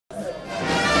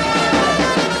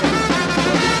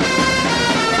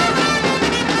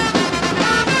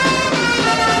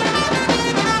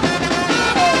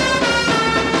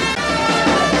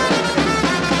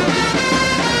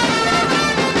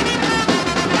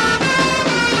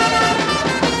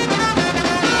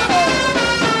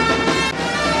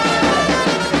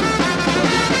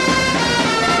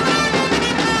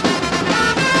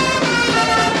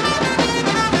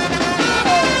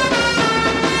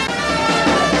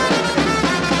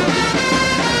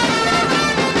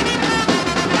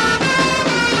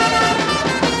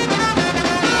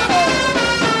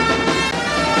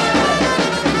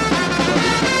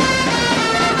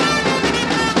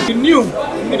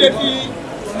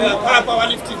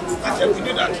powerlifting, we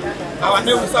knew that our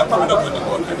name will start coming up on the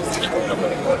board and it's still coming up on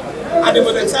the board. And the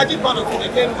most exciting part of it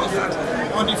again was that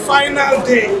on the final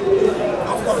day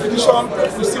of competition,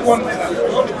 we still won medal.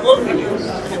 We won the gold medal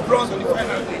and the bronze on the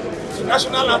final day. The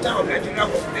national anthem of Nigeria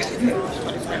was played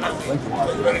on the final day. It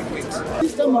was very great.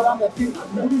 This time around, I think I'm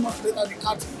moving much better the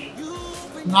cut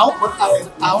now, but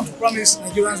I want to promise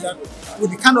Nigerians that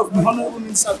with the kind of honorable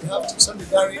minister we have to Sunday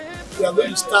Diary, we are going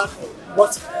to start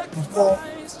what we call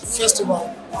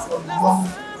festival for young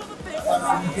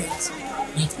Paralympians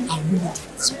that are really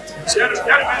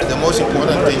talented. The most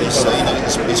important thing is,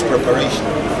 is preparation,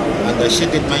 and she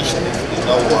did mention it.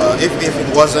 If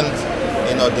it wasn't,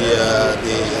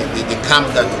 the camp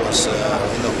that was,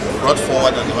 brought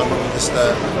forward and the honorable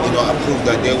minister, approved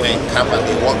that they were in camp and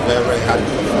they worked very, very hard to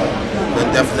perform, then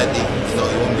definitely, it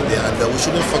won't be there. And we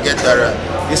shouldn't forget that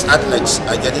these athletes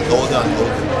are getting older and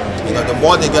older. The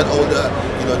more they get older,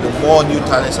 the more new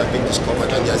talents are being discovered,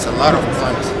 and there's a lot of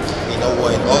plans,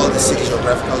 we're in all the 6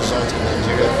 geographical zones in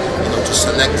Nigeria, to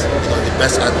select, the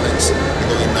best athletes,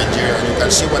 in Nigeria. And you can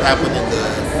see what happened in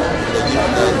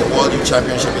the World Youth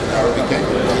Championship in Nairobi.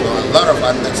 A lot of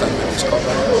athletes have been discovered,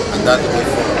 and that's the way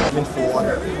forward. Moving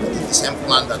forward, the same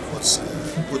plan that was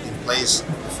put in place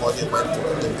before they went to the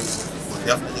Olympics will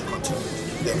definitely continue to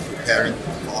keep them preparing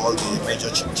for all the major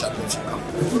championship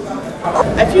competitions.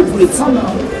 I feel great. I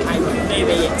feel very,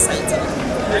 very excited.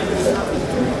 I'm really happy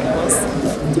because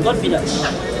to God be the I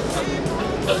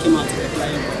came out of the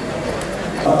flying.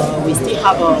 We still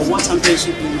have a World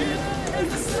Championship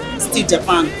in still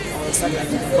Japan. So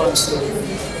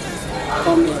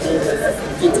from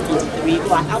 2023,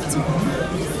 so I have to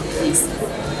please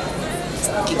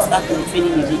kickstart the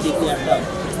training immediately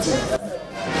after.